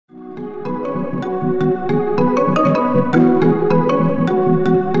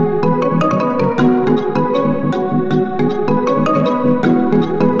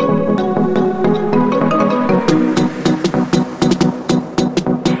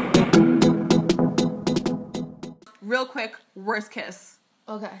Real quick, worst kiss.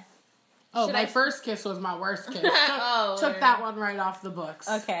 Okay. Oh, my first kiss was my worst kiss. Took that one right off the books.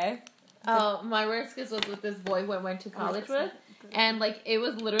 Okay. Oh, my worst kiss was with this boy who I went to college with. And, like, it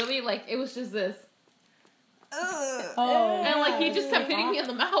was literally, like, it was just this. Oh. And, like, he just kept hitting me in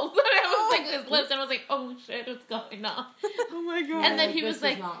the mouth. And I was, like, his lips. And I was like, oh, shit, what's going on? Oh, my God. And then he was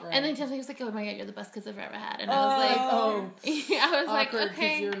like, right. and then he was like, oh, my God, you're the best kiss I've ever had. And I was like, I was like, Awkward, 'cause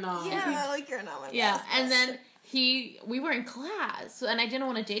okay. you're not. Yeah, like, you're not my Yeah, best. and then we were in class, and I didn't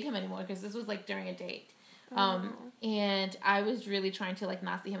want to date him anymore because this was like during a date. And I was really trying to like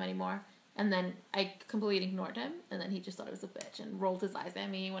not see him anymore. And then I completely ignored him, and then he just thought I was a bitch and rolled his eyes at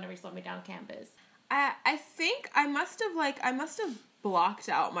me whenever he saw me down campus. I think I must have blocked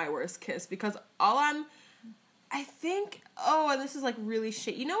out my worst kiss because and this is like really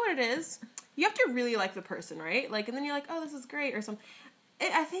shit. You know what it is? You have to really like the person, right? Like, and then you're like, oh, this is great or something.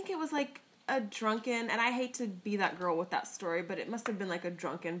 I think it was like a drunken, and I hate to be that girl with that story, but it must have been like a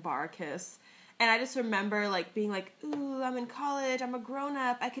drunken bar kiss. And I just remember like being like, ooh, I'm in college, I'm a grown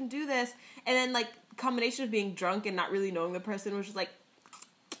up, I can do this. And then like combination of being drunk and not really knowing the person was just like,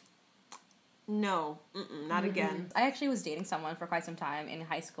 no, not again. I actually was dating someone for quite some time in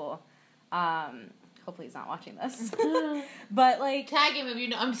high school. Hopefully he's not watching this. But like, Tag him if you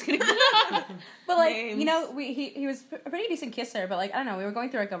know. I'm just kidding. but like, Names. you know, he was a pretty decent kisser, but like, I don't know, we were going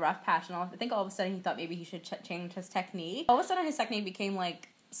through like a rough patch, and I think all of a sudden he thought maybe he should change his technique. All of a sudden his technique became like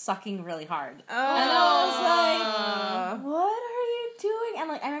sucking really hard. Oh. And I was like, what are you doing? And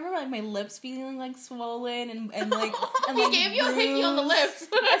like, I remember like my lips feeling like swollen and like, and He like gave you a hickey on the lips.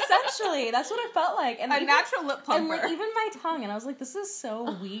 Essentially, that's what it felt like. And A even, natural lip plumper. and like even my tongue, and I was like, this is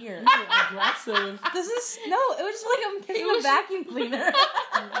so weird. Aggressive. This is it was just like I'm kissing a vacuum cleaner.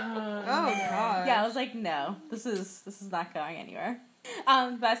 Oh, God. Yeah, I was like, no, this is not going anywhere.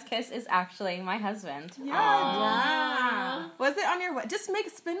 Best kiss is actually my husband. Yeah. Was it on your just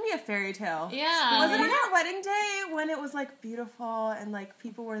spin me a fairy tale. Yeah. Was it on your wedding day when it was like beautiful and like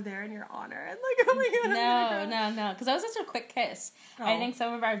people were there in your honor and like, oh my God. No, because that was such a quick kiss. Oh. I think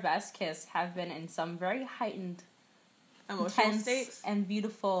some of our best kiss have been in some very heightened, Emotional intense, states. and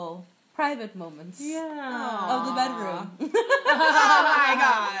beautiful private moments Yeah. of the bedroom. Oh my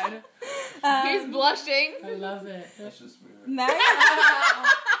God. He's blushing. I love it. That's just weird.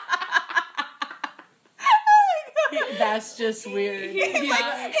 That's just weird. He's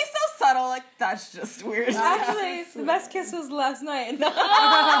so subtle, like, that's just weird. Actually, the best kiss was last night.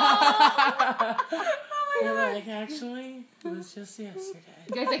 You're like, actually, it was just yesterday.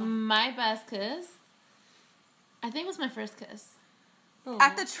 You guys like my best kiss? I think it was my first kiss.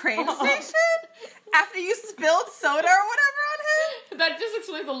 At the train station? After you spilled soda or whatever on him? That just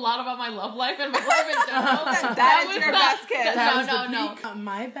explains a lot about my love life and my life in general. That is was your not- best kiss. That was the No. peak.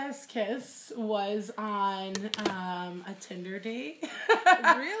 My best kiss was on a Tinder date.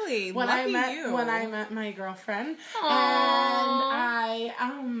 Really? when Lucky I met my girlfriend, and I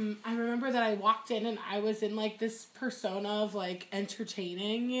remember that I walked in and I was in like this persona of like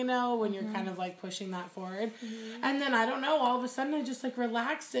entertaining, you know, when you're kind of like pushing that forward, and then I don't know, all of a sudden I just like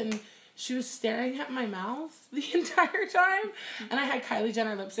relaxed and she was staring at my mouth the entire time, and I had Kylie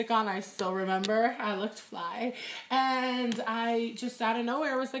Jenner lipstick on. I still remember. I looked fly, and I just out of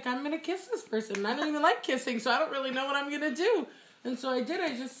nowhere was like, I'm gonna kiss this person. And I don't even like kissing, so I don't really know what I'm gonna do. And so I did.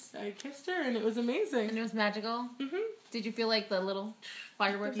 I kissed her, and it was amazing. And it was magical. Mm-hmm. Did you feel like the little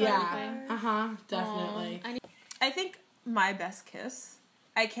fireworks? Yeah. Definitely. I think my best kiss,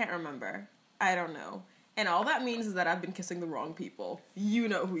 I can't remember. I don't know. And all that means is that I've been kissing the wrong people. You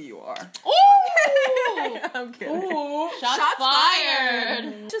know who you are. Ooh! I'm kidding. Ooh. Shots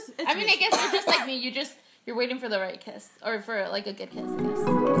fired. I mean, I guess you're just like me. You're waiting for the right kiss or for like a good kiss. I guess.